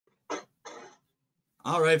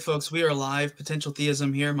All right, folks, we are live. Potential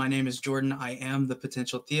Theism here. My name is Jordan. I am the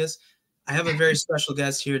Potential Theist. I have a very special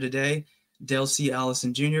guest here today, Dale C.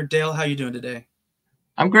 Allison Jr. Dale, how are you doing today?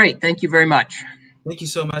 I'm great. Thank you very much. Thank you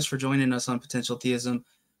so much for joining us on Potential Theism.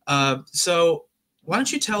 So why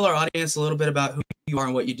don't you tell our audience a little bit about who you are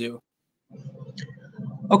and what you do?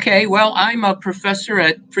 Okay, well, I'm a professor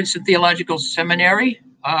at Princeton Theological Seminary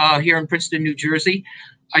here in Princeton, New Jersey.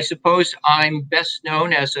 I suppose I'm best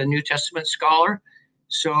known as a New Testament scholar.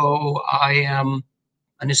 So I am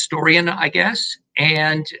an historian, I guess,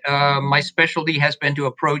 and my specialty has been to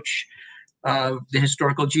approach the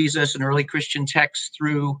historical Jesus and early Christian texts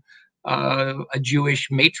through a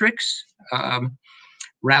Jewish matrix.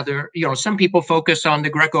 Rather, some people focus on the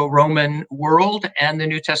Greco-Roman world and the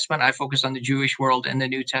New Testament. I focus on the Jewish world and the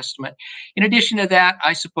New Testament. In addition to that,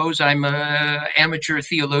 I suppose I'm an amateur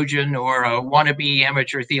theologian or a wannabe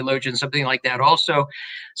amateur theologian, something like that also.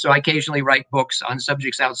 So I occasionally write books on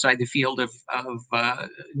subjects outside the field of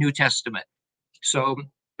New Testament. So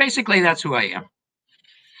basically, that's who I am.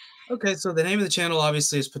 Okay, so the name of the channel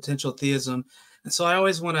obviously is Potential Theism. And so I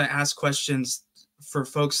always want to ask questions for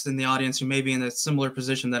folks in the audience who may be in a similar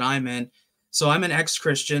position that I'm in. So I'm an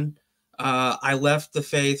ex-Christian. I left the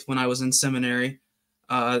faith when I was in seminary.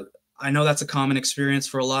 I know that's a common experience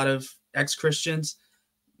for a lot of ex-Christians.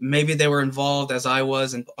 Maybe they were involved, as I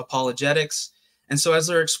was, in apologetics. And so as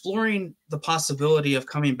they're exploring the possibility of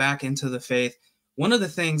coming back into the faith, one of the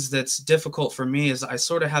things that's difficult for me is I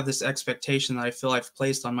sort of have this expectation that I feel I've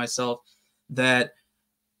placed on myself that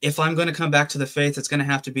if I'm going to come back to the faith, it's going to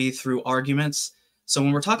have to be through arguments. So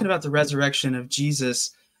when we're talking about the resurrection of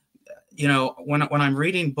Jesus, when I'm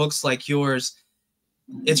reading books like yours,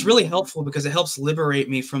 it's really helpful because it helps liberate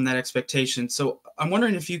me from that expectation. So I'm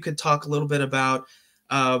wondering if you could talk a little bit about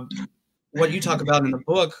what you talk about in the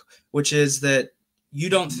book, which is that you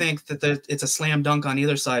don't think that it's a slam dunk on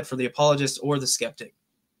either side for the apologist or the skeptic.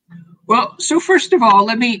 Well, so first of all,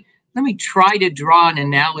 let me try to draw an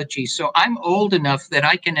analogy. So I'm old enough that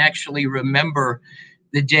I can actually remember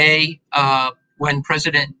the day when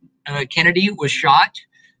President Kennedy was shot.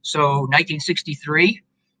 So 1963.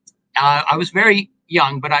 I was very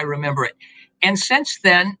young, but I remember it. And since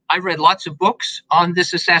then, I've read lots of books on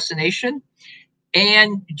this assassination.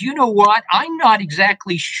 And do you know what? I'm not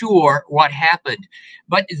exactly sure what happened,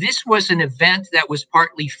 but this was an event that was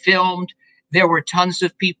partly filmed. There were tons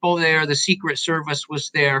of people there. The Secret Service was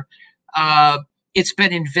there. It's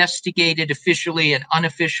been investigated officially and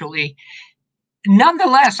unofficially.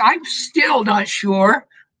 Nonetheless, I'm still not sure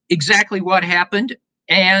exactly what happened.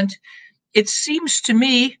 And it seems to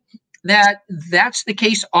me that that's the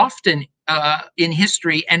case often in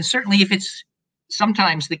history. And certainly if it's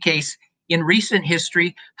sometimes the case in recent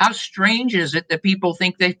history, how strange is it that people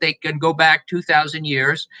think that they can go back 2,000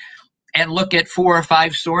 years and look at 4 or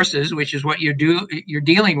 5 sources, which is what you're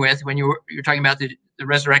dealing with when you're talking about the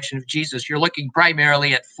resurrection of Jesus. You're looking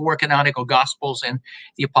primarily at 4 canonical gospels and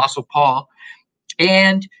the Apostle Paul,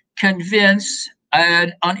 and convince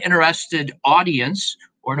an uninterested audience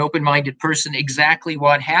or an open-minded person exactly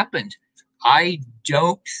what happened. I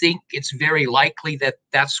don't think it's very likely that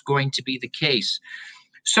that's going to be the case.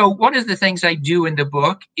 So one of the things I do in the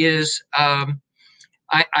book is I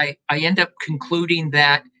end up concluding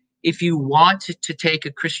that if you want to take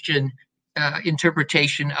a Christian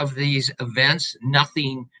interpretation of these events,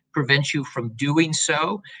 nothing prevents you from doing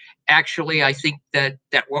so. Actually, I think that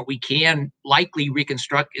what we can likely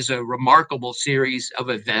reconstruct is a remarkable series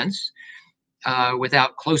of events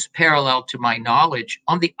without close parallel to my knowledge.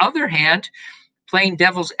 On the other hand, playing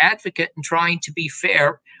devil's advocate and trying to be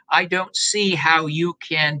fair, I don't see how you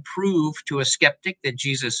can prove to a skeptic that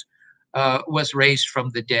Jesus was raised from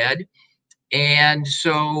the dead. And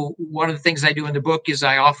so one of the things I do in the book is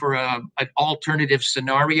I offer an alternative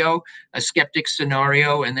scenario, a skeptic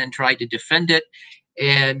scenario, and then try to defend it.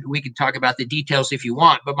 And we can talk about the details if you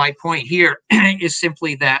want. But my point here is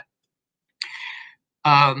simply that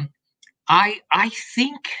I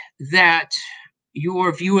think that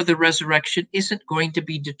your view of the resurrection isn't going to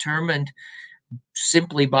be determined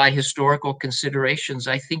simply by historical considerations.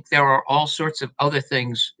 I think there are all sorts of other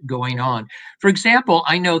things going on. For example,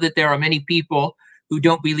 I know that there are many people who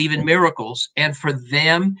don't believe in miracles, and for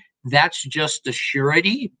them, that's just a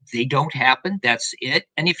surety. They don't happen. That's it.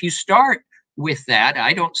 And if you start with that,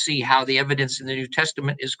 I don't see how the evidence in the New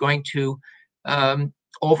Testament is going to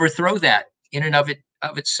overthrow that in and of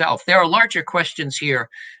itself. There are larger questions here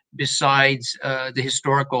besides the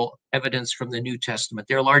historical evidence from the New Testament.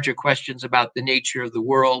 There are larger questions about the nature of the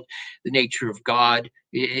world, the nature of God,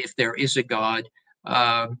 if there is a God,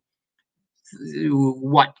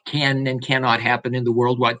 what can and cannot happen in the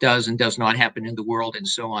world, what does and does not happen in the world, and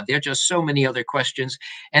so on. There are just so many other questions,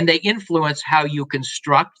 and they influence how you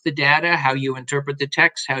construct the data, how you interpret the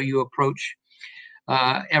text, how you approach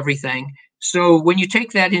everything. So when you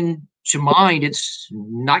take that into mind, it's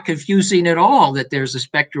not confusing at all that there's a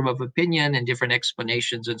spectrum of opinion and different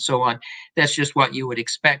explanations and so on. That's just what you would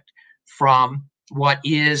expect from what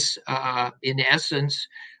is, in essence,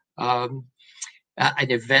 an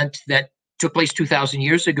event that took place 2,000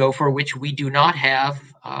 years ago, for which we do not have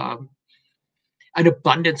an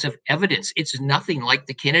abundance of evidence. It's nothing like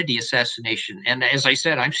the Kennedy assassination. And as I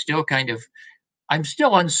said, I'm still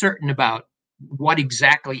uncertain about what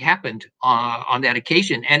exactly happened on that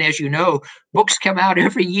occasion. And as you know, books come out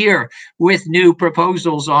every year with new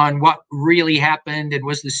proposals on what really happened, and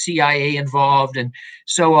was the CIA involved, and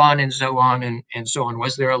so on and so on and so on.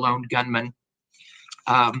 Was there a lone gunman?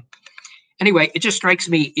 Anyway, it just strikes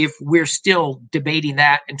me, if we're still debating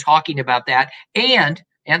that and talking about that, and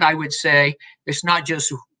I would say it's not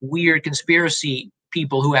just weird conspiracy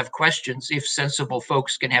people who have questions. If sensible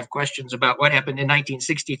folks can have questions about what happened in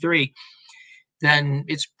 1963, then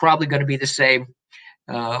it's probably going to be the same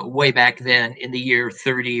way back then in the year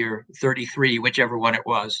 30 or 33, whichever one it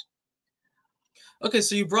was. Okay,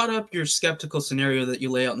 so you brought up your skeptical scenario that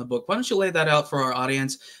you lay out in the book. Why don't you lay that out for our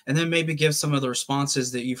audience, and then maybe give some of the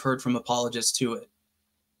responses that you've heard from apologists to it?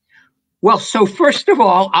 Well, so first of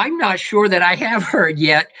all, I'm not sure that I have heard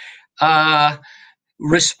yet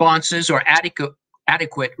responses or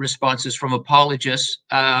adequate responses from apologists.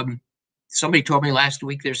 Somebody told me last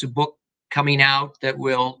week there's a book coming out that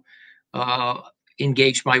will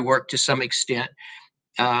engage my work to some extent.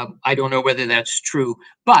 I don't know whether that's true,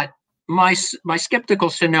 but my skeptical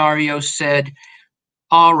scenario said,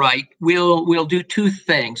 all right, we'll do two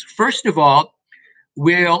things. First of all,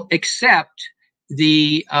 we'll accept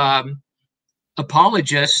the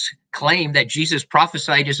apologists' claim that Jesus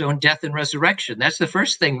prophesied his own death and resurrection. That's the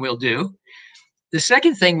first thing we'll do. The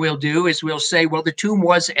second thing we'll do is we'll say, well, the tomb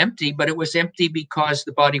was empty, but it was empty because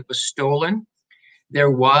the body was stolen.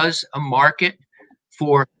 There was a market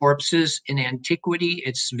for corpses in antiquity.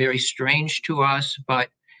 It's very strange to us, but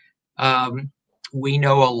we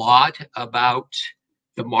know a lot about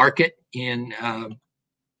the market in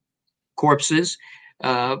corpses.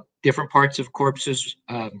 Different parts of corpses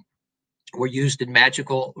were used in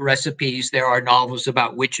magical recipes. There are novels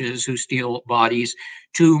about witches who steal bodies.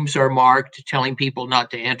 Tombs are marked, telling people not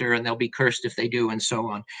to enter, and they'll be cursed if they do, and so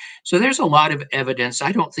on. So there's a lot of evidence.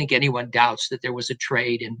 I don't think anyone doubts that there was a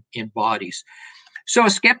trade in bodies. So a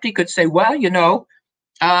skeptic could say, well, you know,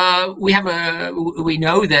 we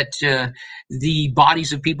know that the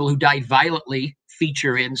bodies of people who died violently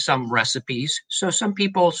feature in some recipes. So some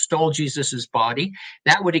people stole Jesus's body.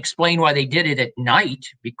 That would explain why they did it at night,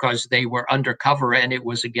 because they were undercover and it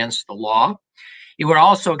was against the law. It would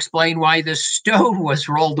also explain why the stone was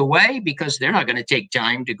rolled away, because they're not going to take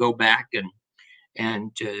time to go back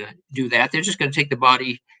and do that. They're just going to take the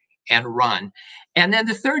body and run. And then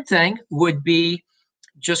the third thing would be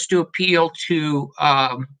just to appeal to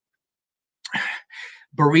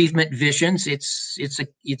bereavement visions. It's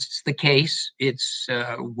the case. It's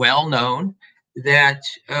well known that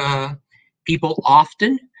people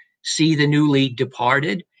often see the newly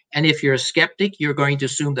departed, and if you're a skeptic, you're going to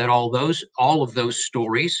assume that all of those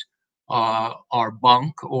stories are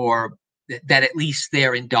bunk, or that at least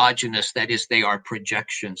they're endogenous. That is, they are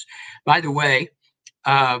projections. By the way,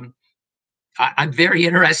 I'm very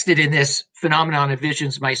interested in this phenomenon of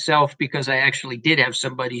visions myself, because I actually did have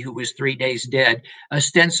somebody who was 3 days dead,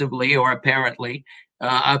 ostensibly or apparently,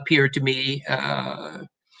 appear to me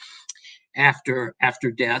after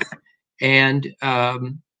death. And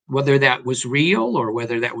whether that was real or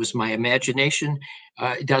whether that was my imagination,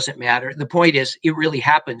 it doesn't matter. The point is, it really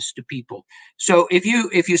happens to people. So if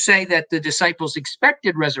you say that the disciples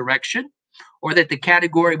expected resurrection, or that the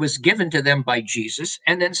category was given to them by Jesus,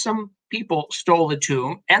 and then some people stole the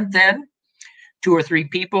tomb, and then 2 or 3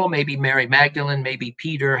 people, maybe Mary Magdalene, maybe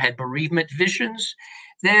Peter, had bereavement visions,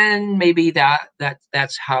 then maybe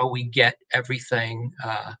that's how we get everything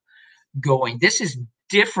going. This is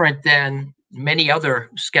different than many other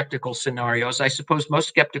skeptical scenarios. I suppose most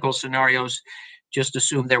skeptical scenarios just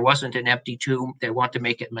assume there wasn't an empty tomb. They want to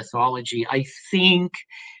make it mythology. I think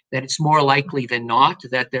that it's more likely than not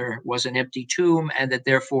that there was an empty tomb, and that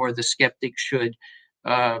therefore the skeptic should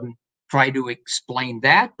try to explain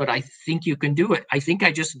that. But I think you can do it. I think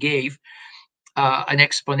I just gave an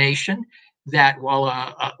explanation that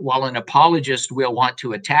while an apologist will want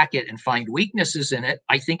to attack it and find weaknesses in it,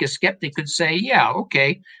 I think a skeptic could say, yeah,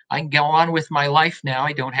 okay, I can go on with my life now.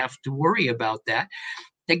 I don't have to worry about that.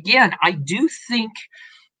 again, I do think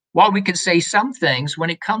while we can say some things, when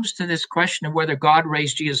it comes to this question of whether God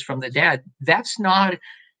raised Jesus from the dead, that's not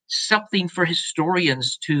something for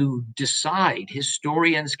historians to decide.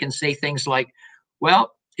 Historians can say things like,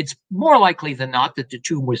 well, it's more likely than not that the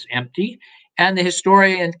tomb was empty. And the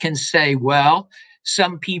historian can say, well,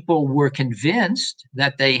 some people were convinced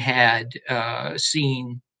that they had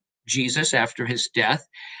seen Jesus after his death.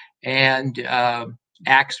 And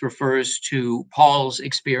Acts refers to Paul's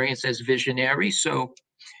experience as visionary. So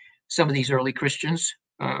some of these early Christians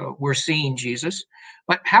were seeing Jesus.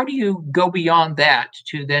 But how do you go beyond that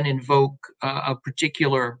to then invoke a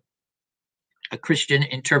particular Christian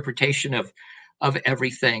interpretation of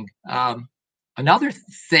everything? Another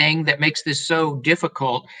thing that makes this so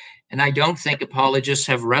difficult, and I don't think apologists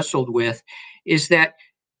have wrestled with, is that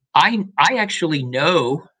I actually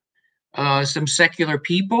know some secular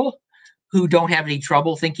people who don't have any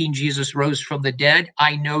trouble thinking Jesus rose from the dead.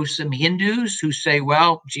 I know some Hindus who say,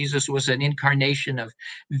 well, Jesus was an incarnation of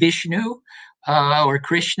Vishnu or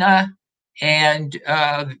Krishna, and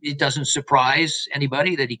it doesn't surprise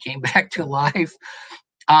anybody that he came back to life.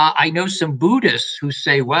 I know some Buddhists who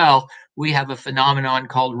say, well, we have a phenomenon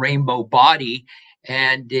called rainbow body,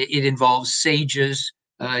 and it involves sages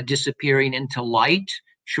disappearing into light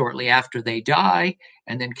shortly after they die,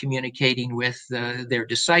 and then communicating with their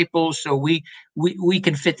disciples. So we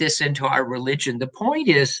can fit this into our religion. The point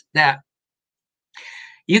is that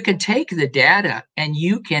you can take the data and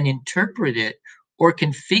you can interpret it or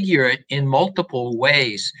configure it in multiple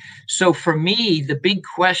ways. So for me, the big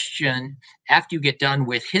question after you get done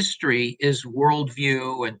with history is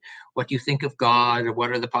worldview and what do you think of God, or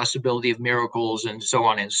what are the possibility of miracles, and so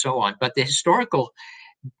on and so on. But the historical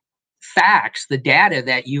facts, the data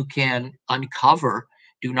that you can uncover,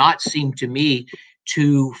 do not seem to me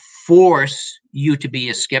to force you to be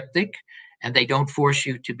a skeptic, and they don't force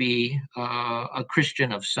you to be a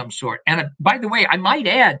Christian of some sort. And by the way, I might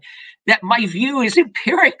add that my view is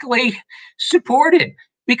empirically supported,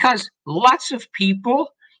 because lots of people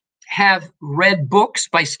have read books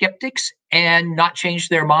by skeptics and not changed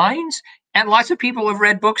their minds, and lots of people have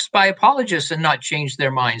read books by apologists and not changed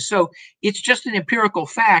their minds. So it's just an empirical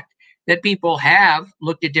fact that people have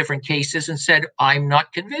looked at different cases and said, I'm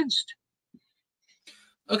not convinced.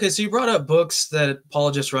 Okay, so you brought up books that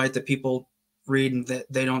apologists write that people read and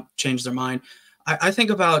that they don't change their mind. I think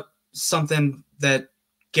about something that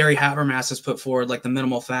Gary Habermas has put forward, like the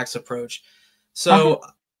minimal facts approach. So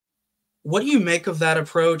what do you make of that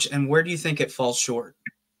approach, and where do you think it falls short?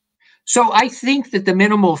 So I think that the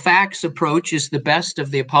minimal facts approach is the best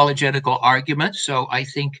of the apologetical arguments. So I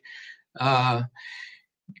think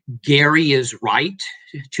Gary is right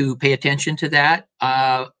to pay attention to that.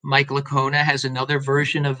 Mike Licona has another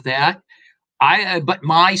version of that. But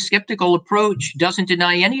my skeptical approach doesn't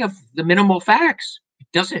deny any of the minimal facts. It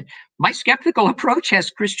doesn't. My skeptical approach has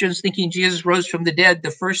Christians thinking Jesus rose from the dead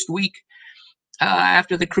the first week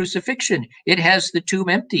after the crucifixion. It has the tomb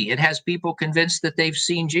empty. It has people convinced that they've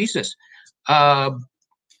seen Jesus.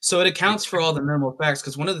 So it accounts for all the minimal facts,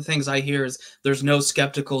 because one of the things I hear is there's no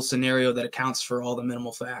skeptical scenario that accounts for all the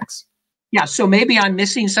minimal facts. Yeah, so maybe I'm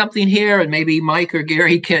missing something here, and maybe Mike or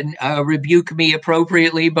Gary can rebuke me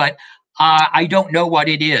appropriately, but I don't know what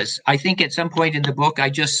it is. I think at some point in the book I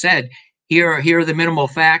just said, here are the minimal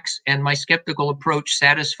facts, and my skeptical approach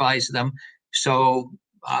satisfies them, so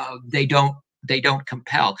they don't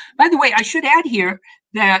compel. By the way, I should add here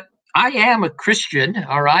that I am a Christian,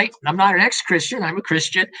 all right? I'm not an ex-Christian. I'm a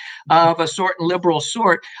Christian of a certain liberal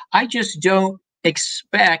sort. I just don't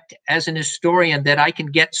expect as an historian that I can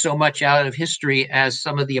get so much out of history as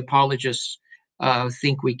some of the apologists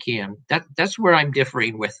think we can. That's where I'm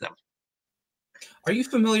differing with them. Are you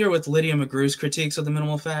familiar with Lydia McGrew's critiques of the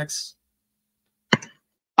minimal facts?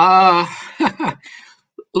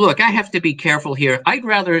 Look, I have to be careful here. I'd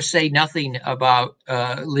rather say nothing about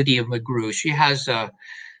Lydia McGrew. She has a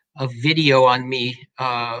video on me,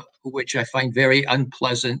 which I find very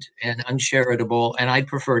unpleasant and uncharitable, and I'd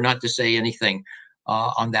prefer not to say anything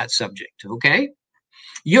on that subject. Okay?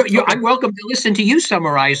 I'm welcome to listen to you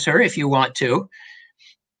summarize her if you want to.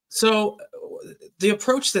 So the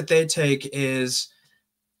approach that they take is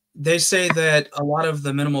they say that a lot of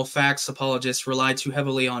the minimal facts apologists rely too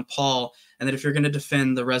heavily on Paul, and that if you're going to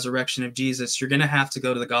defend the resurrection of Jesus, you're going to have to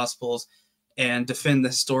go to the Gospels and defend the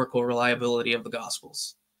historical reliability of the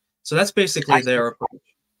Gospels. So that's basically their approach.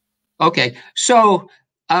 Okay, so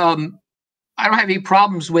I don't have any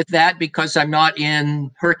problems with that because I'm not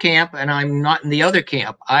in her camp and I'm not in the other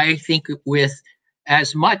camp. I think with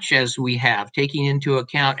as much as we have, taking into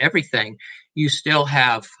account everything, you still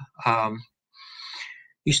have a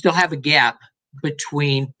gap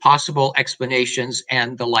between possible explanations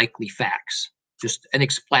and the likely facts, just an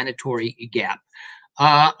explanatory gap.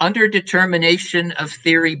 Under determination of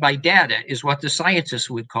theory by data is what the scientists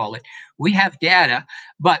would call it. We have data,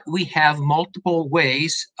 but we have multiple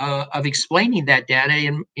ways of explaining that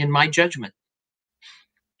data in my judgment.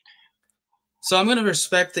 So I'm going to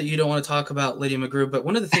respect that you don't want to talk about Lydia McGrew, but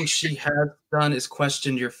one of the things she has done is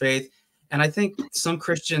questioned your faith. And I think some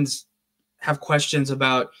Christians have questions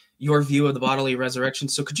about your view of the bodily resurrection.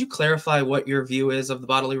 So could you clarify what your view is of the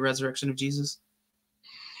bodily resurrection of Jesus?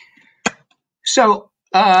 So,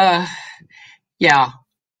 yeah,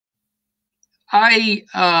 I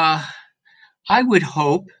would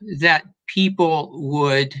hope that people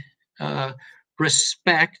would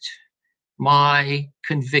respect my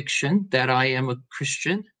conviction that I am a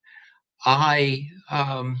Christian. I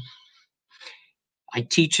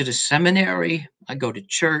teach at a seminary. I go to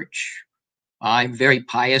church. I'm very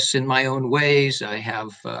pious in my own ways. I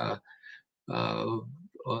have a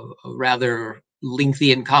rather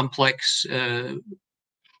lengthy and complex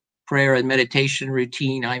prayer and meditation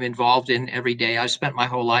routine I'm involved in every day. I've spent my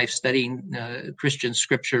whole life studying Christian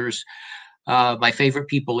scriptures. My favorite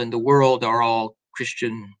people in the world are all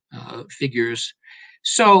Christian figures.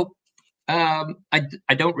 So I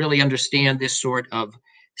don't really understand this sort of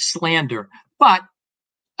slander, but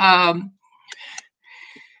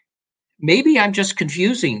maybe I'm just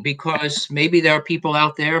confusing, because maybe there are people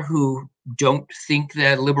out there who don't think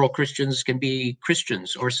that liberal Christians can be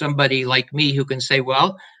Christians, or somebody like me who can say,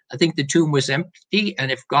 well, I think the tomb was empty,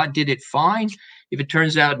 and if God did it, fine. If it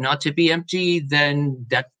turns out not to be empty, then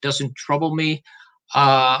that doesn't trouble me.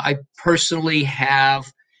 I personally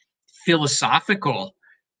have philosophical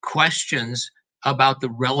questions about the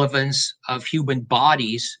relevance of human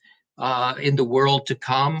bodies in the world to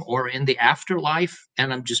come or in the afterlife.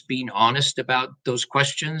 And I'm just being honest about those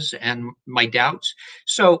questions and my doubts.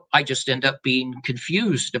 So I just end up being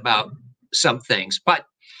confused about some things. But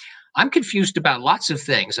I'm confused about lots of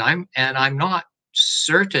things. I'm not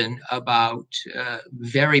certain about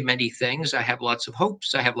very many things. I have lots of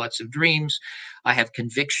hopes. I have lots of dreams. I have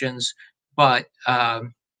convictions. But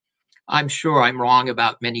I'm sure I'm wrong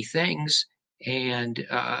about many things. And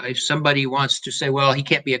if somebody wants to say, well, he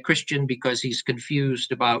can't be a Christian because he's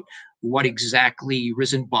confused about what exactly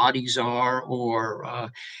risen bodies are, or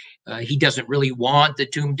he doesn't really want the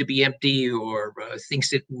tomb to be empty, or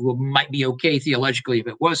thinks it might be okay theologically if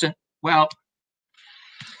it wasn't, well,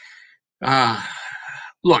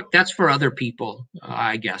 look, that's for other people,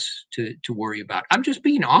 I guess, to worry about. I'm just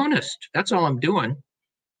being honest. That's all I'm doing.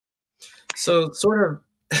 So sort of,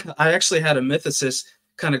 I actually had a mythicist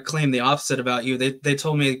kind of claim the opposite about you. They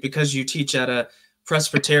told me because you teach at a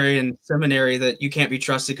Presbyterian seminary that you can't be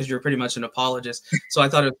trusted because you're pretty much an apologist. So I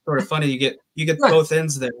thought it was sort of funny. You get both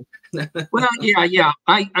ends there. Well, yeah.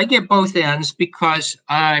 I get both ends because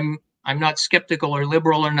I'm not skeptical or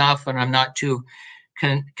liberal enough, and I'm not too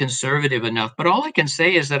conservative enough. But all I can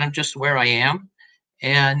say is that I'm just where I am,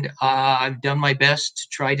 and I've done my best to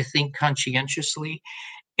try to think conscientiously.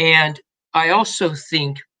 And I also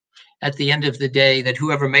think at the end of the day that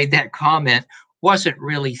whoever made that comment wasn't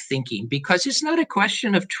really thinking, because it's not a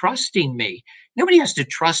question of trusting me. Nobody has to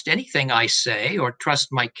trust anything I say or trust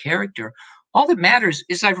my character. All that matters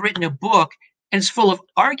is I've written a book and it's full of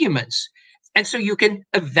arguments. And so you can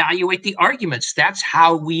evaluate the arguments. That's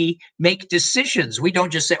how we make decisions. We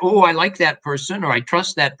don't just say, oh, I like that person, or I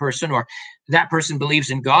trust that person, or that person believes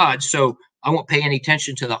in God, so I won't pay any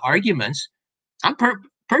attention to the arguments. I'm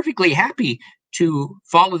perfectly happy to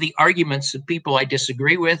follow the arguments of people I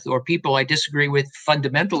disagree with, or people I disagree with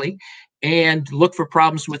fundamentally, and look for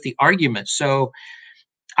problems with the argument. So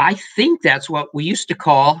I think that's what we used to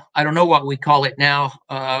call, I don't know what we call it now,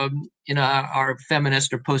 in our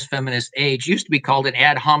feminist or post-feminist age, used to be called an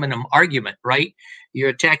ad hominem argument, right? You're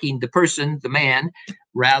attacking the person, the man,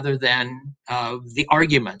 rather than the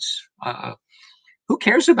arguments. Who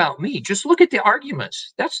cares about me? Just look at the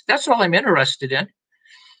arguments. That's all I'm interested in.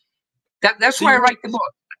 That's why I write the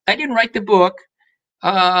book. I didn't write the book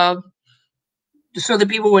so that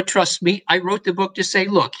people would trust me. I wrote the book to say,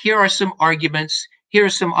 look, here are some arguments. Here are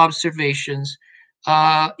some observations.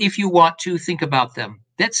 If you want to, think about them.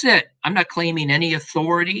 That's it. I'm not claiming any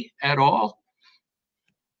authority at all.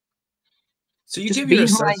 So you give your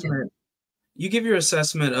assessment. You give your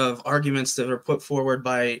assessment of arguments that are put forward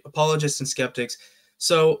by apologists and skeptics.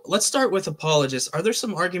 So let's start with apologists. Are there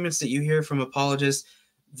some arguments that you hear from apologists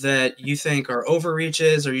that you think are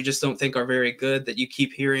overreaches, or you just don't think are very good, that you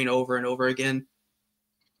keep hearing over and over again?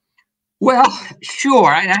 Well,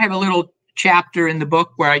 sure. And I have a little chapter in the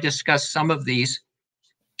book where I discuss some of these.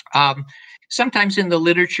 sometimes in the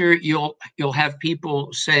literature, you'll have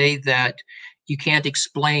people say that you can't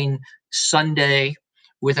explain Sunday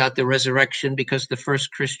without the resurrection because the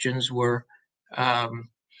first Christians were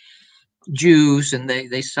Jews and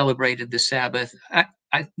they celebrated the Sabbath.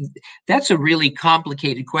 That's a really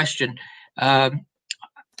complicated question,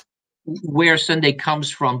 where Sunday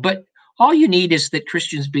comes from. But all you need is that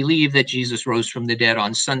Christians believe that Jesus rose from the dead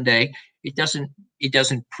on Sunday. It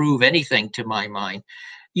doesn't prove anything to my mind.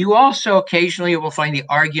 You also occasionally will find the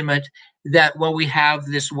argument that, well, we have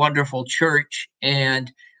this wonderful church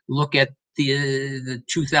and look at the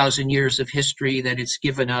 2,000 years of history that it's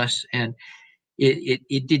given us, and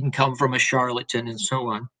it didn't come from a charlatan and so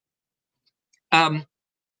on.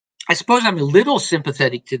 I suppose I'm a little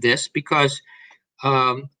sympathetic to this because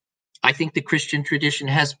I think the Christian tradition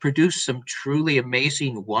has produced some truly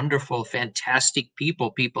amazing, wonderful, fantastic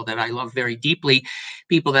people that I love very deeply,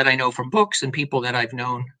 people that I know from books and people that I've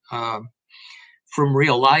known from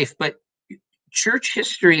real life. But church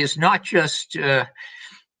history is not just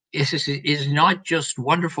is not just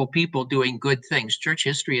wonderful people doing good things. Church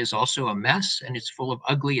history is also a mess, and it's full of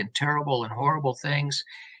ugly and terrible and horrible things.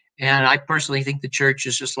 And I personally think the church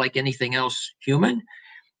is just like anything else human.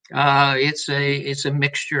 It's a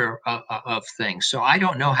mixture of things. So I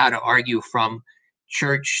don't know how to argue from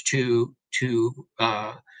church to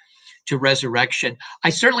resurrection. I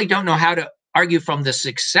certainly don't know how to argue from the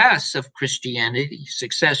success of Christianity,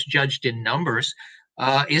 success judged in numbers.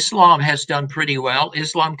 Islam has done pretty well.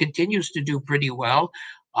 Islam continues to do pretty well.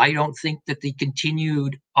 I don't think that the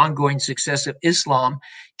continued ongoing success of Islam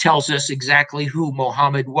tells us exactly who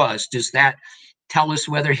Muhammad was. Does that tell us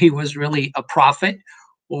whether he was really a prophet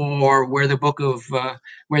or where the book of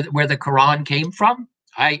where the Quran came from?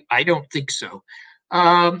 I don't think so.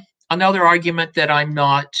 Another argument that I'm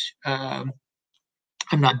not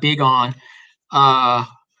big on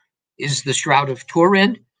is the Shroud of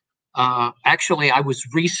Turin. Actually, I was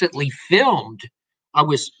filmed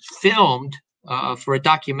for a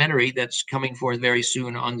documentary that's coming forth very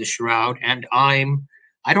soon on the Shroud, and I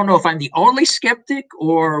don't know if I'm the only skeptic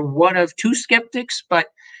or one of two skeptics, but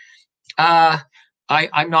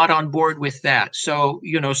I'm not on board with that. So,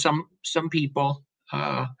 some people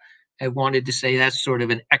have wanted to say that's sort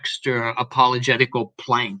of an extra apologetical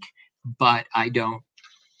plank, but I don't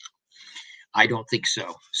think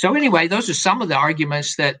so. So anyway, those are some of the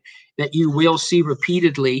arguments that you will see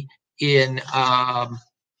repeatedly in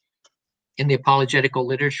the apologetical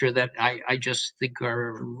literature that I just think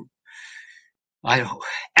are,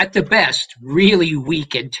 at the best, really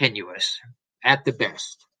weak and tenuous. At the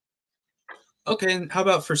best. Okay, and how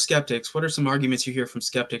about for skeptics? What are some arguments you hear from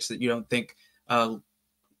skeptics that you don't think are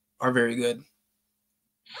very good?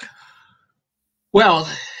 Well,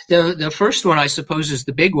 the first one, I suppose, is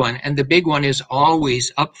the big one, and the big one is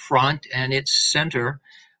always up front and its center,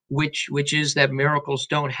 which is that miracles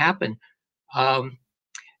don't happen.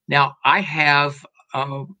 Now, I have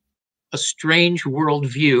a strange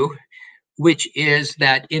worldview, which is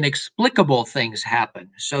that inexplicable things happen.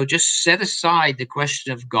 So just set aside the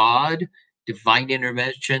question of God, divine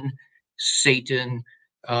intervention, Satan,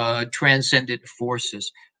 transcendent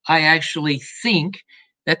forces. I actually think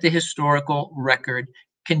that the historical record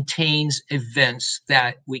contains events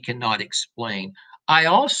that we cannot explain. I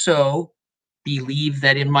also believe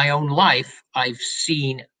that in my own life, I've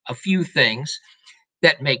seen a few things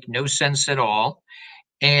that make no sense at all.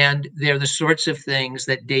 And they're the sorts of things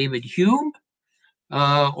that David Hume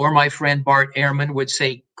or my friend Bart Ehrman would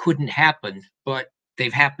say couldn't happen, but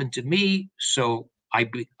they've happened to me, so I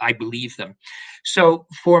believe them. So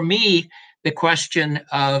for me, the question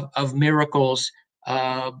of miracles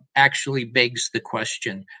actually begs the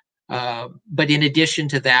question. But in addition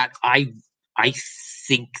to that, I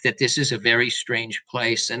think that this is a very strange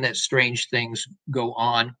place and that strange things go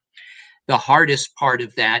on. The hardest part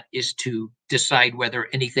of that is to decide whether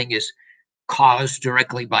anything is caused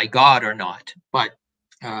directly by God or not. But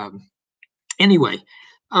anyway,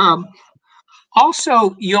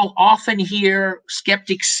 also, you'll often hear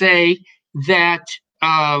skeptics say that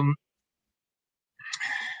there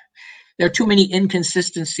are too many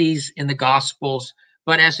inconsistencies in the Gospels,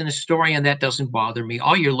 but as an historian, that doesn't bother me.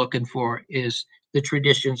 All you're looking for is the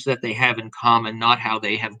traditions that they have in common, not how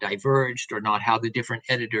they have diverged or not how the different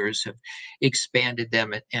editors have expanded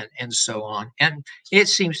them and so on. And it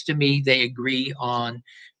seems to me they agree on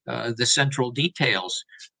the central details,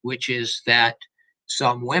 which is that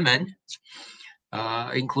some women,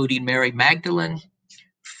 including Mary Magdalene,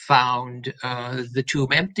 found the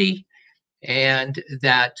tomb empty, and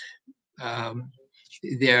that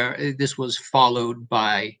this was followed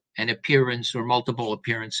by an appearance or multiple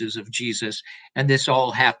appearances of Jesus. And this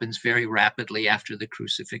all happens very rapidly after the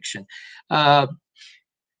crucifixion.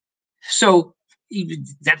 So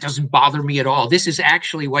that doesn't bother me at all. This is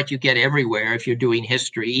actually what you get everywhere if you're doing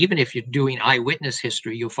history. Even if you're doing eyewitness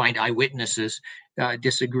history, you'll find eyewitnesses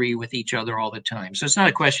disagree with each other all the time. So it's not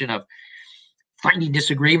a question of finding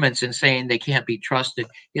disagreements and saying they can't be trusted.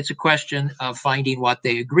 It's a question of finding what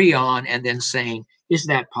they agree on and then saying, is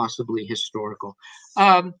that possibly historical?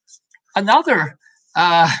 Another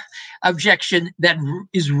objection that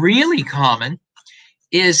is really common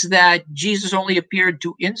is that Jesus only appeared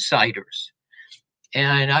to insiders.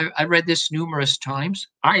 And I read this numerous times.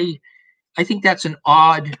 I think that's an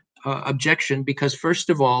odd objection because, first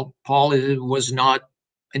of all, Paul was not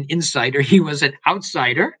an insider. He was an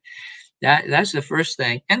outsider. That's the first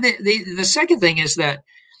thing. And the second thing is that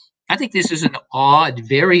I think this is an odd,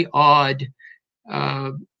 very odd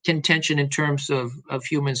contention in terms of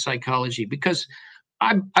human psychology, because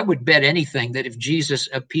I would bet anything that if Jesus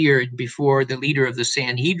appeared before the leader of the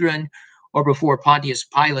Sanhedrin or before Pontius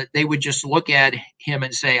Pilate, they would just look at him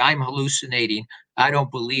and say, I'm hallucinating. I don't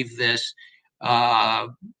believe this. I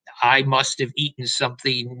must have eaten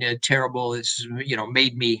something terrible. It's,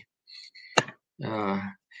 made me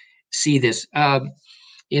see this.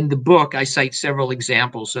 In the book, I cite several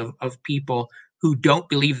examples of people who don't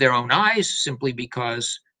believe their own eyes simply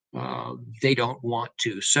because they don't want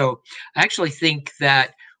to. So I actually think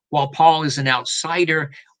that while Paul is an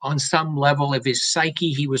outsider, on some level of his psyche,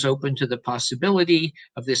 he was open to the possibility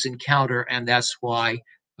of this encounter, and that's why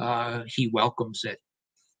he welcomes it.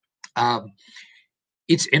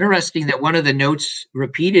 It's interesting that one of the notes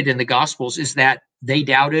repeated in the Gospels is that they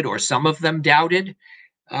doubted, or some of them doubted.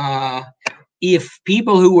 If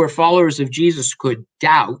people who were followers of Jesus could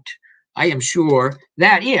doubt, I am sure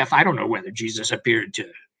that I don't know whether Jesus appeared to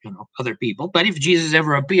other people, but if Jesus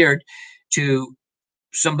ever appeared to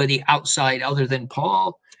somebody outside other than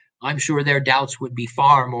Paul, I'm sure their doubts would be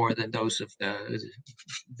far more than those of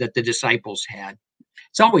that the disciples had.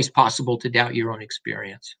 It's always possible to doubt your own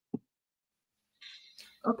experience.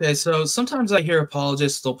 Okay, so sometimes I hear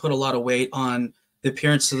apologists, they'll put a lot of weight on the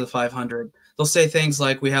appearance of the 500. They'll say things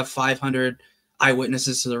like, we have 500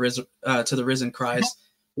 eyewitnesses to the risen Christ,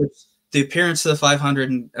 which the appearance of the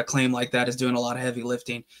 500 and a claim like that is doing a lot of heavy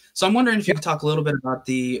lifting. So I'm wondering if you could talk a little bit about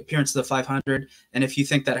the appearance of the 500 and if you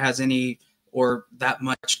think that has any or that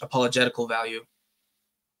much apologetical value.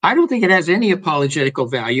 I don't think it has any apologetical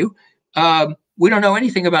value. We don't know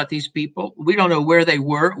anything about these people. We don't know where they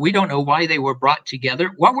were. We don't know why they were brought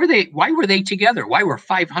together. Why were they together? Why were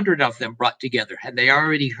 500 of them brought together? Had they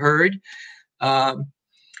already heard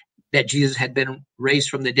that Jesus had been raised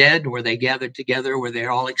from the dead? Were they gathered together? Were they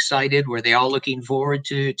all excited? Were they all looking forward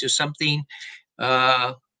to something?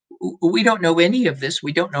 We don't know any of this.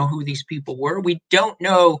 We don't know who these people were. We don't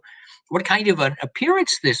know what kind of an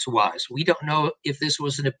appearance this was. We don't know if this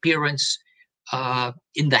was an appearance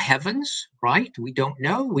in the heavens, right? We don't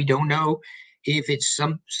know. We don't know if it's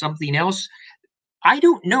something else. I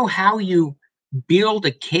don't know how you build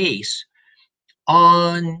a case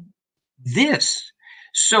on this.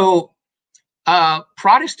 So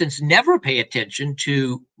Protestants never pay attention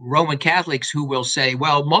to Roman Catholics who will say,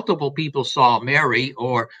 well, multiple people saw Mary,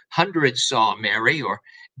 or hundreds saw Mary, or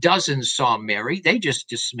dozens saw Mary. They just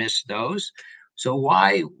dismiss those. So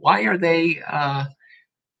why are they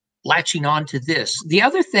latching on to this? The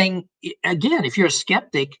other thing, again, if you're a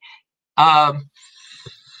skeptic,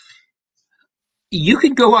 you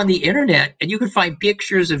can go on the internet and you can find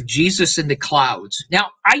pictures of Jesus in the clouds.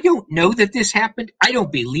 Now, I don't know that this happened. I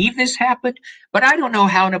don't believe this happened, but I don't know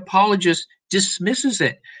how an apologist dismisses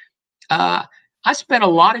it. I spent a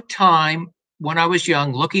lot of time when I was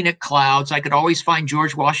young looking at clouds. I could always find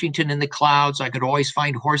George Washington in the clouds. I could always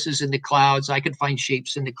find horses in the clouds. I could find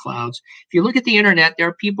shapes in the clouds. If you look at the internet, there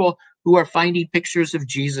are people who are finding pictures of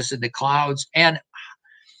Jesus in the clouds. And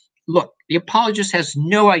look, the apologist has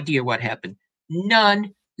no idea what happened.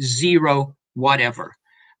 None, zero, whatever.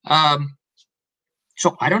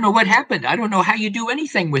 So I don't know what happened. I don't know how you do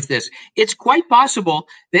anything with this. It's quite possible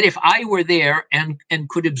that if I were there and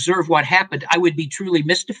could observe what happened, I would be truly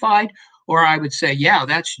mystified, or I would say, yeah,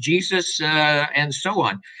 that's Jesus, and so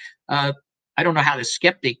on. I don't know how the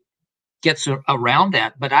skeptic gets around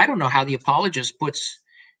that, but I don't know how the apologist puts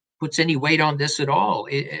any weight on this at all.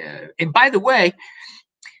 And by the way,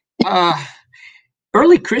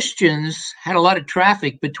 early Christians had a lot of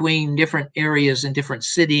traffic between different areas and different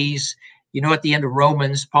cities. At the end of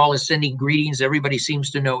Romans, Paul is sending greetings. Everybody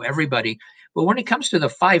seems to know everybody. But when it comes to the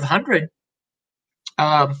 500,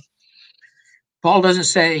 Paul doesn't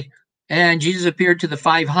say, and Jesus appeared to the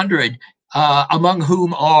 500. among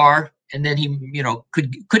whom are, and then he,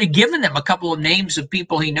 could have given them a couple of names of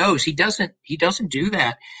people he knows. He doesn't do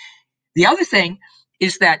that. The other thing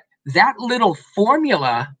is that little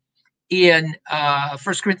formula in 1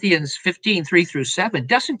 Corinthians 15, 3-7,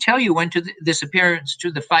 doesn't tell you when this appearance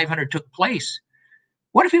to the 500 took place.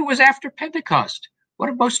 What if it was after Pentecost? What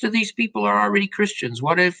if most of these people are already Christians?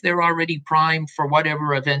 What if they're already primed for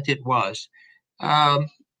whatever event it was?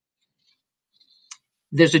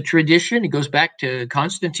 There's a tradition, it goes back to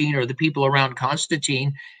Constantine or the people around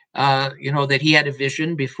Constantine, that he had a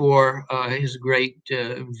vision before his great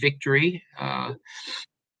victory, the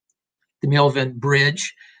Milvian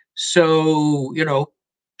Bridge. So,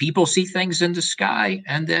 people see things in the sky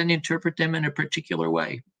and then interpret them in a particular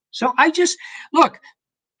way. So I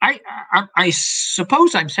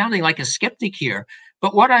suppose I'm sounding like a skeptic here,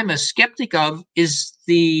 but what I'm a skeptic of is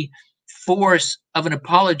the force of an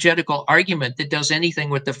apologetical argument that does anything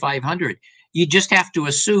with the 500. You just have to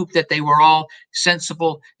assume that they were all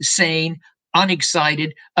sensible, sane,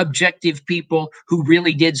 unexcited, objective people who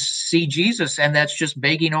really did see Jesus, and that's just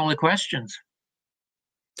begging all the questions.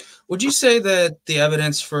 Would you say that the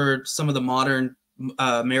evidence for some of the modern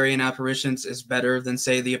Marian apparitions is better than,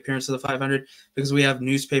 say, the appearance of the 500? Because we have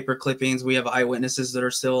newspaper clippings, we have eyewitnesses that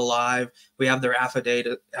are still alive, we have their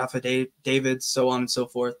affidavits, so on and so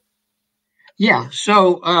forth. Yeah,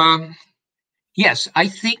 so yes, I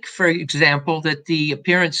think, for example, that the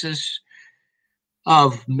appearances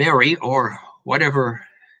of Mary, or whatever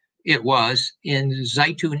it was, in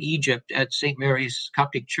Zaytun, Egypt, at St. Mary's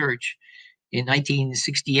Coptic Church in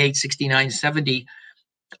 1968, 69, 70,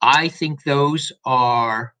 I think those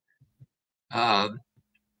are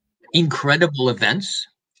incredible events.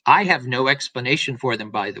 I have no explanation for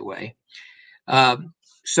them, by the way.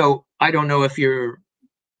 So I don't know if your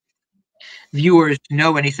viewers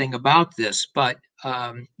know anything about this, but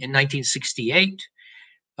in 1968,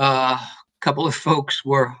 a couple of folks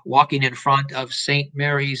were walking in front of St.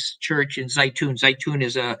 Mary's Church in Zaytun. Zaytun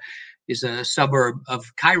is a suburb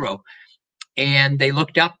of Cairo. And they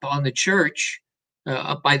looked up on the church,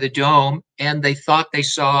 up by the dome, and they thought they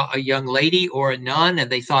saw a young lady or a nun,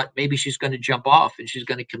 and they thought maybe she's going to jump off and she's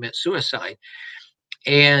going to commit suicide.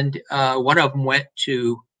 And one of them went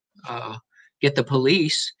to get the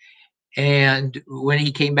police. And when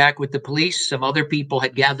he came back with the police, some other people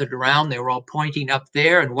had gathered around. They were all pointing up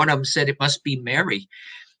there, and one of them said it must be Mary.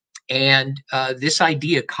 And this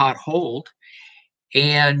idea caught hold.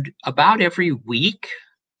 And about every week,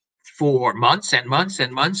 for months and months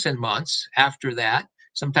and months and months after that,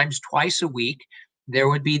 sometimes twice a week, there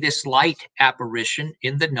would be this light apparition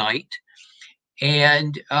in the night.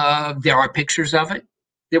 And there are pictures of it.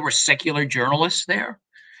 There were secular journalists there.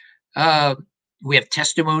 We have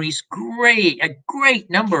testimonies, a great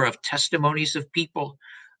number of testimonies of people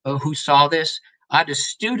who saw this. I had a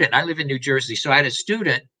student, I live in New Jersey, so I had a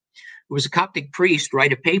student who was a Coptic priest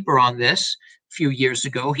write a paper on this a few years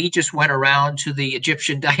ago. He just went around to the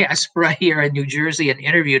Egyptian diaspora here in New Jersey and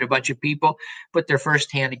interviewed a bunch of people, put their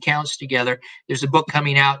firsthand accounts together. There's a book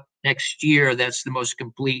coming out next year that's the most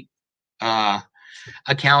complete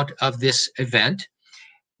account of this event.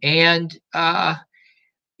 And I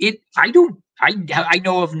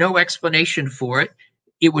know of no explanation for it.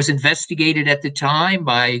 It was investigated at the time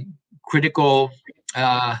by critical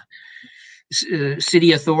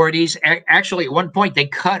city authorities. Actually, at one point, they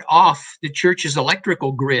cut off the church's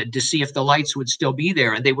electrical grid to see if the lights would still be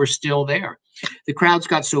there, and they were still there. The crowds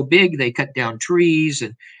got so big, they cut down trees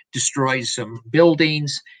and destroyed some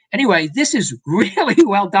buildings. Anyway, this is really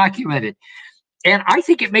well documented. And I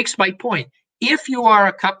think it makes my point. If you are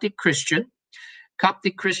a Coptic Christian,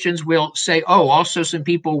 Coptic Christians will say, oh, also some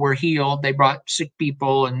people were healed. They brought sick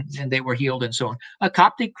people and they were healed and so on. A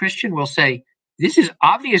Coptic Christian will say, this is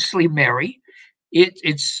obviously Mary.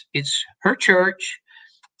 It's her church.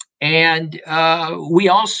 And we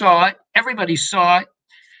all saw it. Everybody saw it.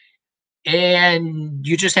 And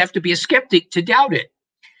you just have to be a skeptic to doubt it.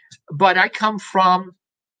 But I come from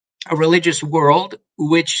a religious world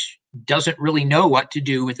which doesn't really know what to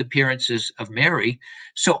do with appearances of Mary.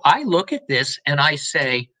 So I look at this and I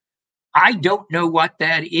say, I don't know what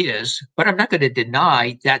that is, but I'm not going to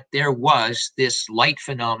deny that there was this light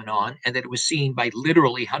phenomenon and that it was seen by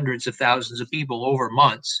literally hundreds of thousands of people over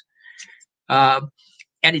months. And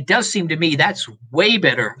it does seem to me that's way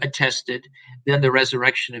better attested than the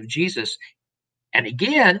resurrection of Jesus. And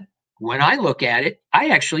again, when I look at it, I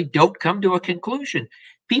actually don't come to a conclusion.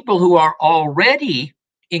 People who are already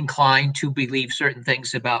inclined to believe certain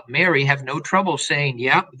things about Mary have no trouble saying,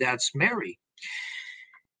 yeah, that's Mary.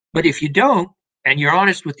 But if you don't, and you're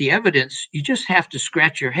honest with the evidence, you just have to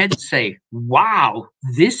scratch your head and say, wow,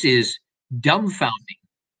 this is dumbfounding.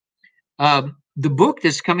 The book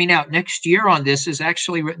that's coming out next year on this is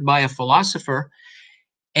actually written by a philosopher,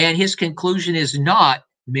 and his conclusion is not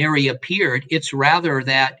Mary appeared. It's rather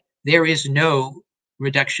that there is no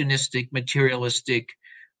reductionistic, materialistic,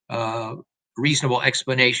 uh, reasonable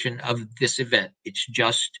explanation of this event. It's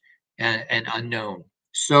just an unknown.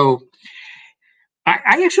 So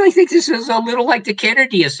I actually think this is a little like the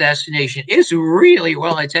Kennedy assassination. It's really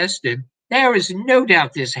well attested. There is no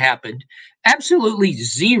doubt this happened. Absolutely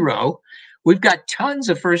zero. We've got tons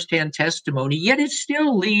of firsthand testimony, yet it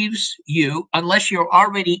still leaves you, unless you're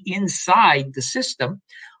already inside the system,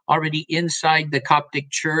 already inside the Coptic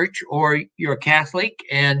Church, or you're Catholic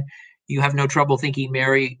and you have no trouble thinking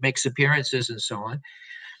Mary makes appearances and so on.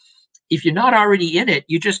 If you're not already in it,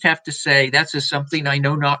 you just have to say, that's a something I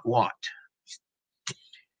know not what.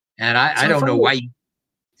 And I don't know why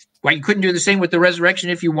you couldn't do the same with the resurrection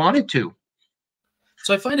if you wanted to.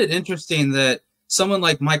 So I find it interesting that someone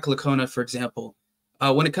like Mike Licona, for example,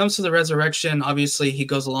 when it comes to the resurrection, obviously he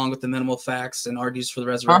goes along with the minimal facts and argues for the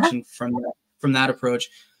resurrection from that approach.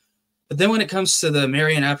 But then when it comes to the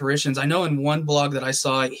Marian apparitions, I know in one blog that I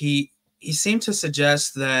saw, he seemed to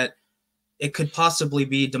suggest that it could possibly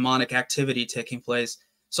be demonic activity taking place.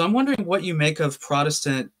 So I'm wondering what you make of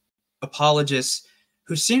Protestant apologists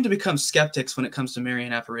who seem to become skeptics when it comes to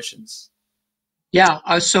Marian apparitions. Yeah,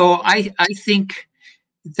 so I think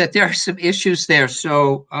that there are some issues there.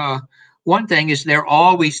 So one thing is they're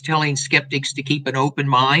always telling skeptics to keep an open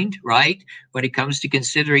mind, right, when it comes to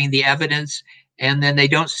considering the evidence. And then they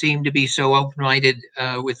don't seem to be so open-minded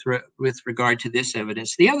with regard to this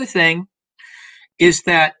evidence. The other thing is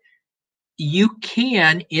that you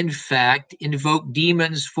can, in fact, invoke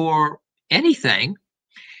demons for anything.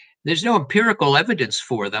 There's no empirical evidence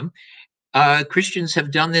for them. Christians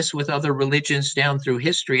have done this with other religions down through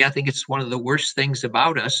history. I think it's one of the worst things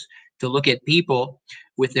about us to look at people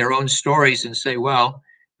with their own stories and say, well,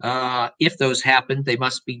 if those happened, they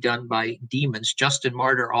must be done by demons. Justin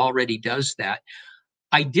Martyr already does that.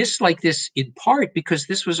 I dislike this in part because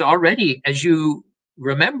this was already, as you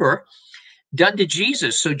remember, done to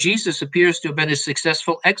Jesus. So Jesus appears to have been a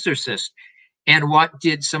successful exorcist. And what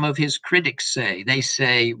did some of his critics say? They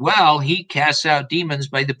say, well, he casts out demons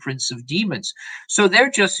by the prince of demons. So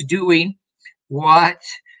they're just doing what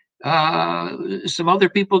some other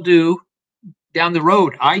people do down the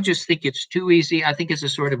road. I just think it's too easy. I think it's a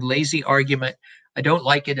sort of lazy argument. I don't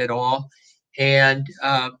like it at all. And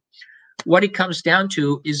what it comes down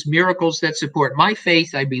to is miracles that support my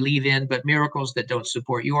faith, I believe in, but miracles that don't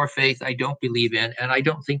support your faith, I don't believe in. And I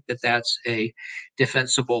don't think that that's a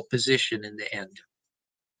defensible position in the end.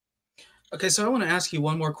 Okay, so I want to ask you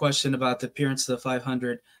one more question about the appearance of the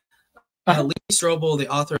 500. Lee Strobel, the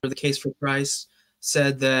author of The Case for Christ,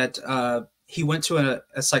 said that he went to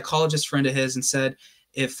a psychologist friend of his and said,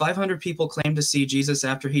 if 500 people claimed to see Jesus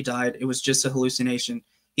after he died, it was just a hallucination.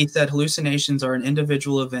 He said hallucinations are an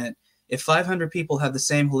individual event. If 500 people have the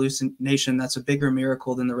same hallucination, that's a bigger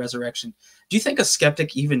miracle than the resurrection. Do you think a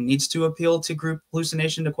skeptic even needs to appeal to group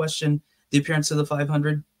hallucination to question the appearance of the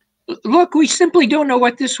 500? Look, we simply don't know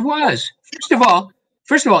what this was.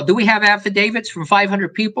 First of all, do we have affidavits from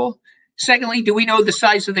 500 people? Secondly, do we know the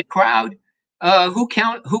size of the crowd? Who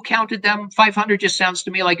counted them? 500 just sounds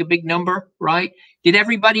to me like a big number, right? Did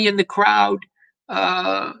everybody in the crowd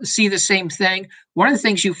see the same thing? One of the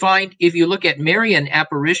things you find if you look at Marian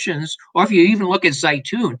apparitions, or if you even look at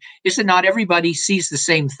Zaytun, is that not everybody sees the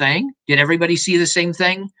same thing. Did everybody see the same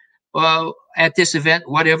thing at this event,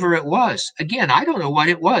 whatever it was? Again, I don't know what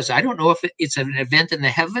it was. I don't know if it's an event in the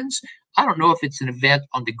heavens. I don't know if it's an event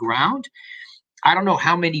on the ground. I don't know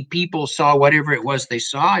how many people saw whatever it was they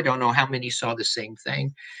saw. I don't know how many saw the same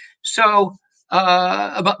thing. So,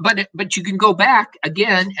 but you can go back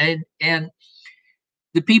again and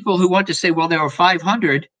the people who want to say, well, there were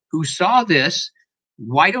 500 who saw this,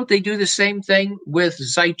 why don't they do the same thing with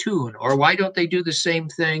Zaytun? Or why don't they do the same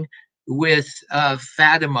thing with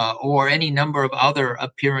Fatima or any number of other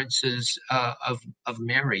appearances of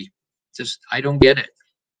Mary? Just, I don't get it.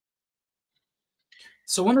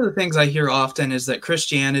 So one of the things I hear often is that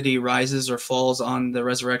Christianity rises or falls on the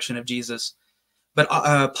resurrection of Jesus. But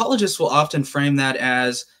apologists will often frame that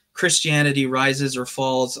as Christianity rises or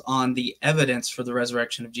falls on the evidence for the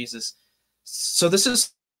resurrection of Jesus. So this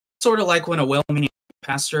is sort of like when a well-meaning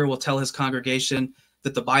pastor will tell his congregation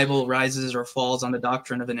that the Bible rises or falls on the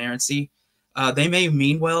doctrine of inerrancy. They may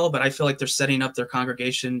mean well, but I feel like they're setting up their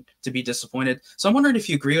congregation to be disappointed. So I'm wondering if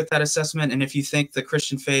you agree with that assessment and if you think the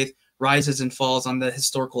Christian faith rises and falls on the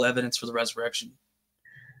historical evidence for the resurrection.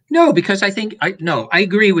 No, because I think I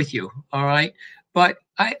agree with you. All right. But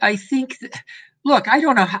I think Look, I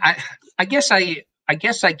don't know. I guess I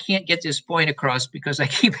guess I can't get this point across because I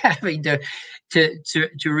keep having to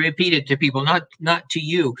repeat it to people, not to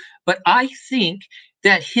you. But I think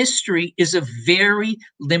that history is a very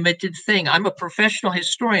limited thing. I'm a professional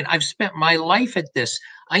historian. I've spent my life at this.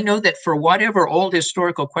 I know that for whatever old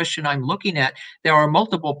historical question I'm looking at, there are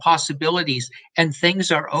multiple possibilities and things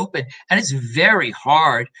are open. And it's very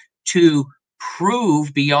hard to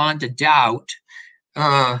prove beyond a doubt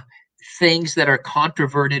uh, things that are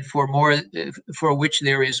controverted for which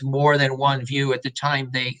there is more than one view at the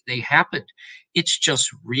time they happened. It's just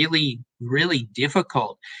really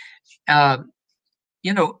difficult. Uh,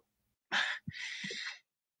 you know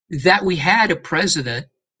that we had a president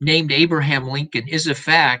named Abraham Lincoln is a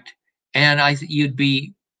fact, and you'd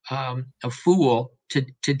be a fool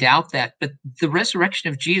to doubt that. But the resurrection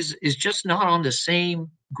of Jesus is just not on the same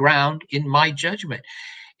ground, in my judgment.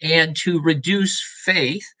 And to reduce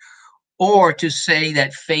faith, or to say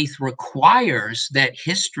that faith requires that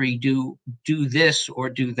history do this or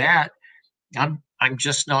do that, I'm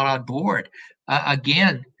just not on board.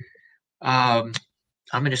 Again, um,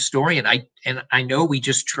 I'm an historian. I know we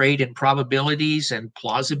just trade in probabilities and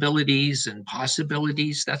plausibilities and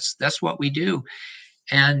possibilities. That's what we do.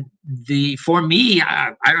 And the for me,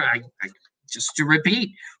 just to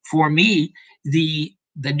repeat, for me, the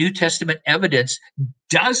New Testament evidence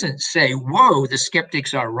doesn't say, "Whoa, the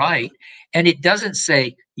skeptics are right," and it doesn't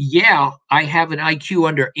say, "Yeah, I have an IQ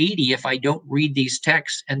under 80 if I don't read these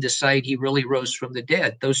texts and decide he really rose from the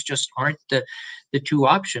dead." Those just aren't the two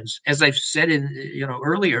options. As I've said in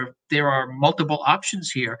earlier, there are multiple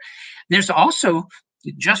options here. There's also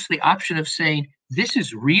just the option of saying, "This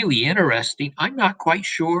is really interesting. I'm not quite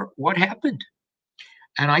sure what happened."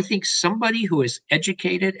 And I think somebody who is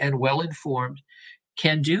educated and well informed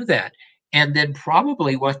can do that. And then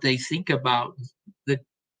probably what they think about the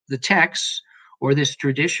the text or this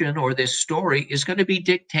tradition or this story is going to be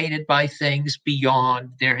dictated by things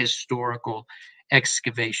beyond their historical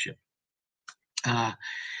excavation. Uh,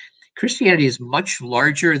 Christianity is much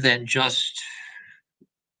larger than just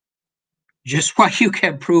what you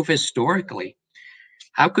can prove historically.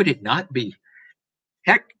 How could it not be?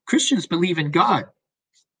 Heck, Christians believe in God.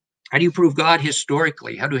 How do you prove God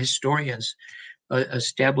historically? How do historians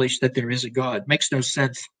establish that there is a God? Makes no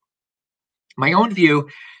sense. My own view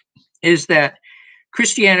is that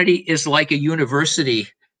Christianity is like a university.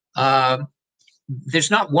 Um,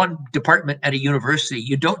 there's not one department at a university.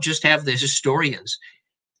 You don't just have the historians.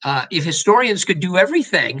 If historians could do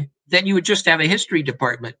everything, then you would just have a history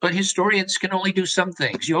department. But historians can only do some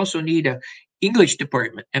things. You also need a English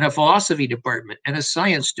department and a philosophy department and a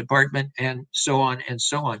science department and so on and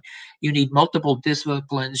so on. You need multiple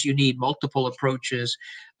disciplines. You need multiple approaches.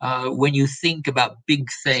 When you think about big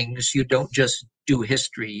things, you don't just do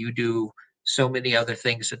history. You do so many other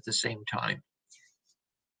things at the same time.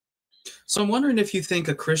 So I'm wondering if you think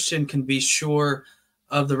a Christian can be sure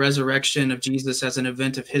of the resurrection of Jesus as an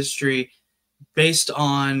event of history based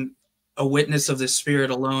on a witness of the Spirit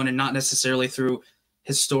alone and not necessarily through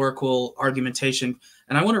historical argumentation.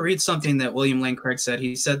 And I want to read something that William Lane Craig said.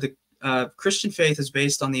 He said the Christian faith is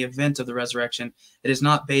based on the event of the resurrection. It is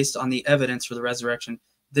not based on the evidence for the resurrection.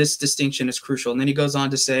 This distinction is crucial. And then he goes on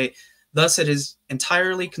to say, thus it is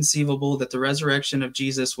entirely conceivable that the resurrection of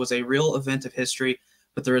Jesus was a real event of history,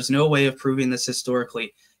 but there is no way of proving this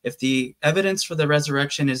historically. If the evidence for the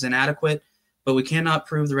resurrection is inadequate, but we cannot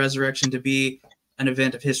prove the resurrection to be an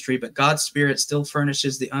event of history, but God's Spirit still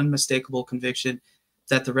furnishes the unmistakable conviction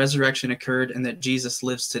that the resurrection occurred and that Jesus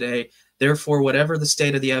lives today. Therefore, whatever the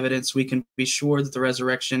state of the evidence, we can be sure that the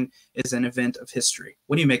resurrection is an event of history.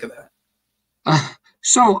 What do you make of that?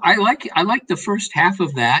 So I like the first half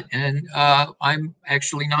of that, and I'm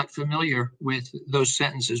actually not familiar with those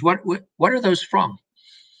sentences. What are those from?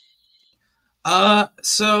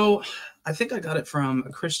 So I think I got it from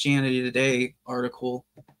a Christianity Today article.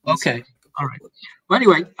 Okay, all right. Well,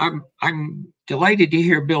 anyway, I'm delighted to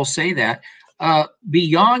hear Bill say that.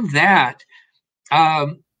 Beyond that,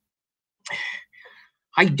 I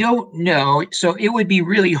don't know. So it would be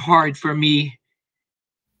really hard for me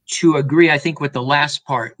to agree, I think, with the last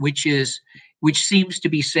part, which seems to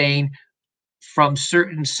be saying from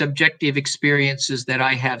certain subjective experiences that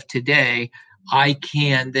I have today, I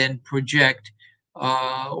can then project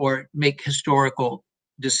or make historical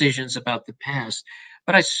decisions about the past.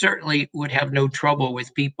 But I certainly would have no trouble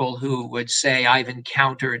with people who would say, I've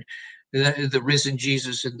encountered the risen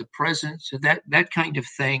Jesus in the present. So that kind of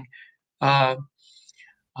thing, I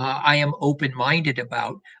am open-minded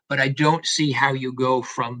about. But I don't see how you go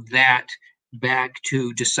from that back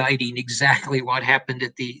to deciding exactly what happened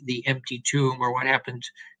at the empty tomb, or what happened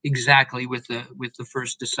exactly with the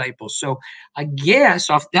first disciples. So I guess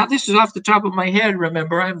now this is off the top of my head.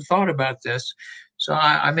 Remember, I haven't thought about this, so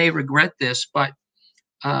I may regret this, but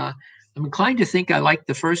I'm inclined to think I like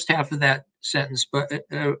the first half of that sentence, but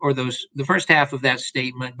or the first half of that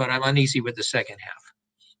statement, but I'm uneasy with the second half.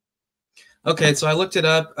 Okay, so I looked it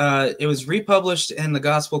up. It was republished in the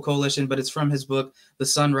Gospel Coalition, but it's from his book, The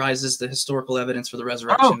Sun Rises, The Historical Evidence for the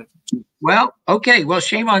Resurrection. Oh, well, okay. Well,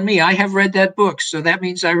 shame on me. I have read that book. So that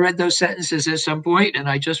means I read those sentences at some point and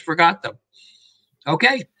I just forgot them.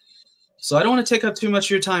 Okay. So I don't want to take up too much of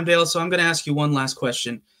your time, Dale, so I'm going to ask you one last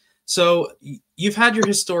question. So you've had your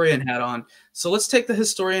historian hat on. So let's take the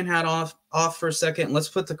historian hat off for a second. Let's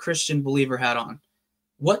put the Christian believer hat on.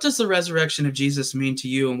 What does the resurrection of Jesus mean to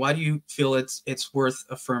you, and why do you feel it's worth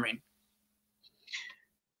affirming?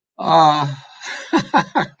 Well,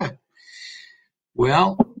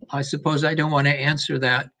 I suppose I don't want to answer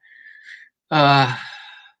that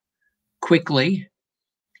quickly.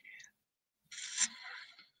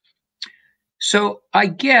 So I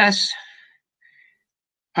guess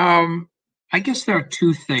there are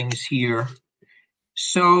two things here.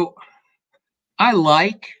 So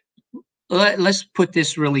let's put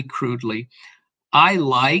this really crudely. I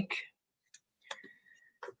like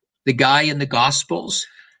the guy in the Gospels,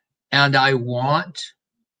 and I want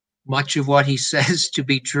much of what he says to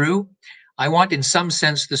be true. I want, in some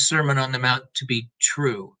sense, the Sermon on the Mount to be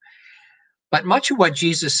true. But much of what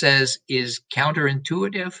Jesus says is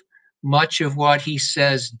counterintuitive. Much of what he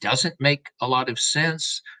says doesn't make a lot of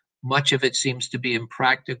sense. Much of it seems to be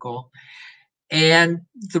impractical. And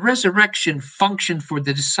the resurrection functioned for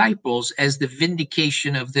the disciples as the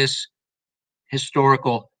vindication of this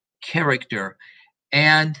historical character.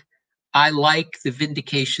 And I like the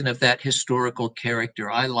vindication of that historical character.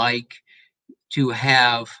 I like to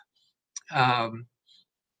have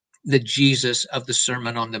the Jesus of the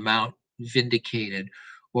Sermon on the Mount vindicated,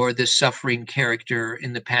 or the suffering character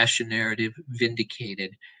in the Passion narrative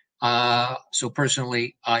vindicated. So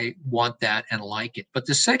personally, I want that and like it. But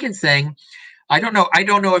the second thing, I don't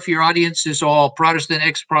know if your audience is all Protestant,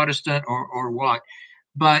 ex-Protestant, or what,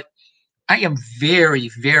 but I am very,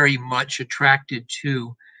 very much attracted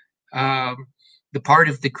to the part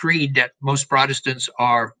of the creed that most Protestants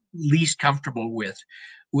are least comfortable with,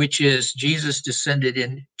 which is Jesus descended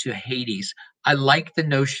into Hades. I like the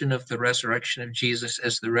notion of the resurrection of Jesus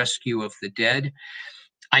as the rescue of the dead.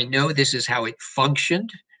 I know this is how it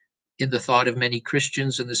functioned in the thought of many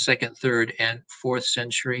Christians in the 2nd, 3rd, and 4th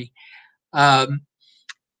century.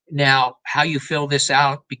 Now, how you fill this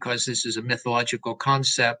out, because this is a mythological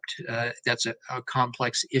concept, that's a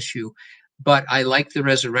complex issue. But I like the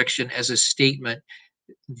resurrection as a statement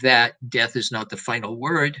that death is not the final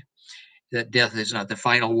word, that death is not the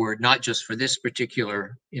final word, not just for this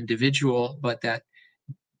particular individual, but that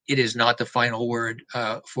it is not the final word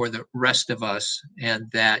for the rest of us, and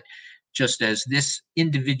that just as this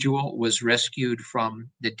individual was rescued from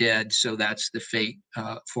the dead, so that's the fate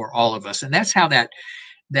for all of us. And that's how that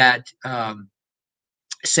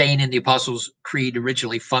saying in the Apostles' Creed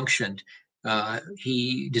originally functioned.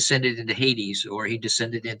 He descended into Hades, or he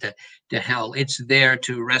descended into hell. It's there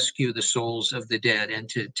to rescue the souls of the dead and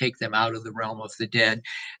to take them out of the realm of the dead.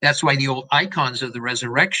 That's why the old icons of the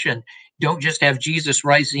resurrection don't just have Jesus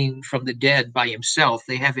rising from the dead by himself.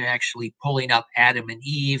 They have him actually pulling up Adam and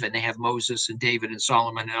Eve, and they have Moses and David and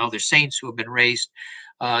Solomon and other saints who have been raised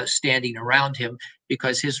standing around him,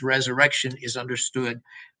 because his resurrection is understood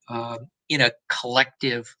in a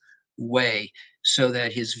collective way, so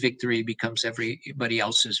that his victory becomes everybody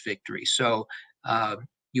else's victory. So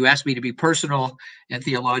you asked me to be personal and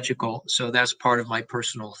theological, so that's part of my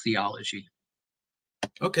personal theology.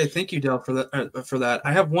 Okay, thank you, Dale, for that.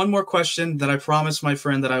 I have one more question that I promised my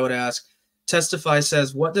friend that I would ask. Testify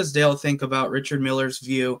says, what does Dale think about Richard Miller's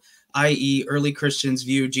view, i.e. early Christians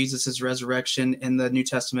view Jesus' resurrection in the New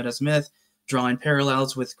Testament as myth, drawing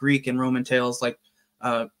parallels with Greek and Roman tales like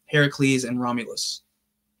Heracles and Romulus?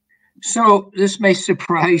 So this may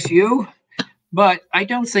surprise you, but I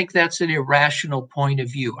don't think that's an irrational point of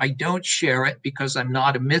view. I don't share it because I'm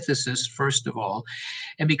not a mythicist, first of all,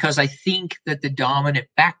 and because I think that the dominant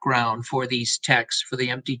background for these texts, for the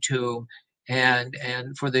empty tomb and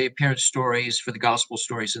for the appearance stories, for the gospel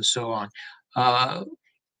stories, and so on,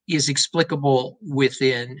 is explicable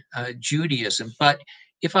within Judaism. But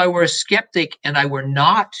if I were a skeptic and I were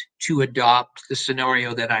not to adopt the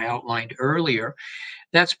scenario that I outlined earlier,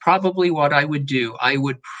 that's probably what I would do. I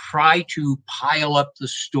would try to pile up the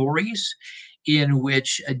stories in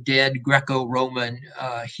which a dead Greco-Roman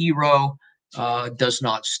hero does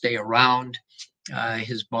not stay around.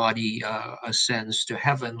 His body ascends to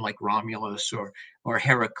heaven like Romulus or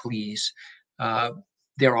Heracles.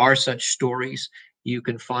 There are such stories. You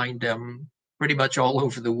can find them pretty much all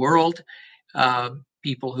over the world.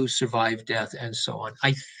 People who survive death and so on.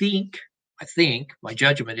 I think my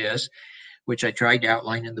judgment is, which I tried to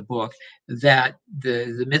outline in the book, that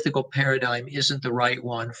the mythical paradigm isn't the right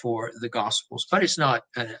one for the Gospels. But it's not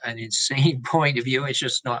an insane point of view. It's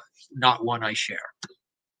just not one I share.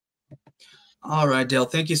 All right, Dale.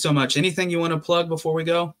 Thank you so much. Anything you want to plug before we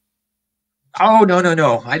go? Oh,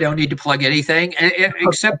 no. I don't need to plug anything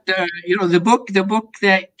except the book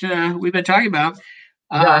that we've been talking about.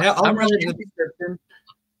 I'll write it in the description.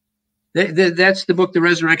 That's the book, The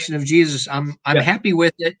Resurrection of Jesus. I'm happy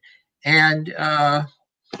with it, and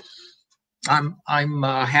I'm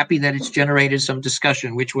happy that it's generated some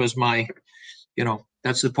discussion, which was my,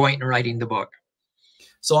 that's the point in writing the book.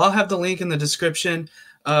 So I'll have the link in the description.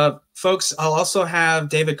 Folks, I'll also have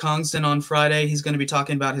David Congston on Friday. He's going to be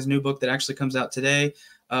talking about his new book that actually comes out today,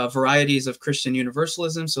 Varieties of Christian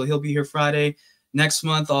Universalism. So he'll be here Friday. Next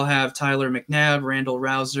month, I'll have Tyler McNabb, Randall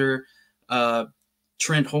Rouser,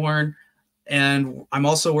 Trent Horn, and I'm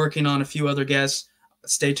also working on a few other guests.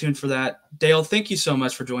 Stay tuned for that. Dale, thank you so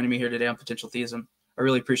much for joining me here today on Potential Theism. I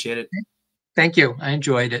really appreciate it. Thank you. I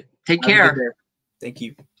enjoyed it. Take care. Thank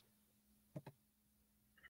you.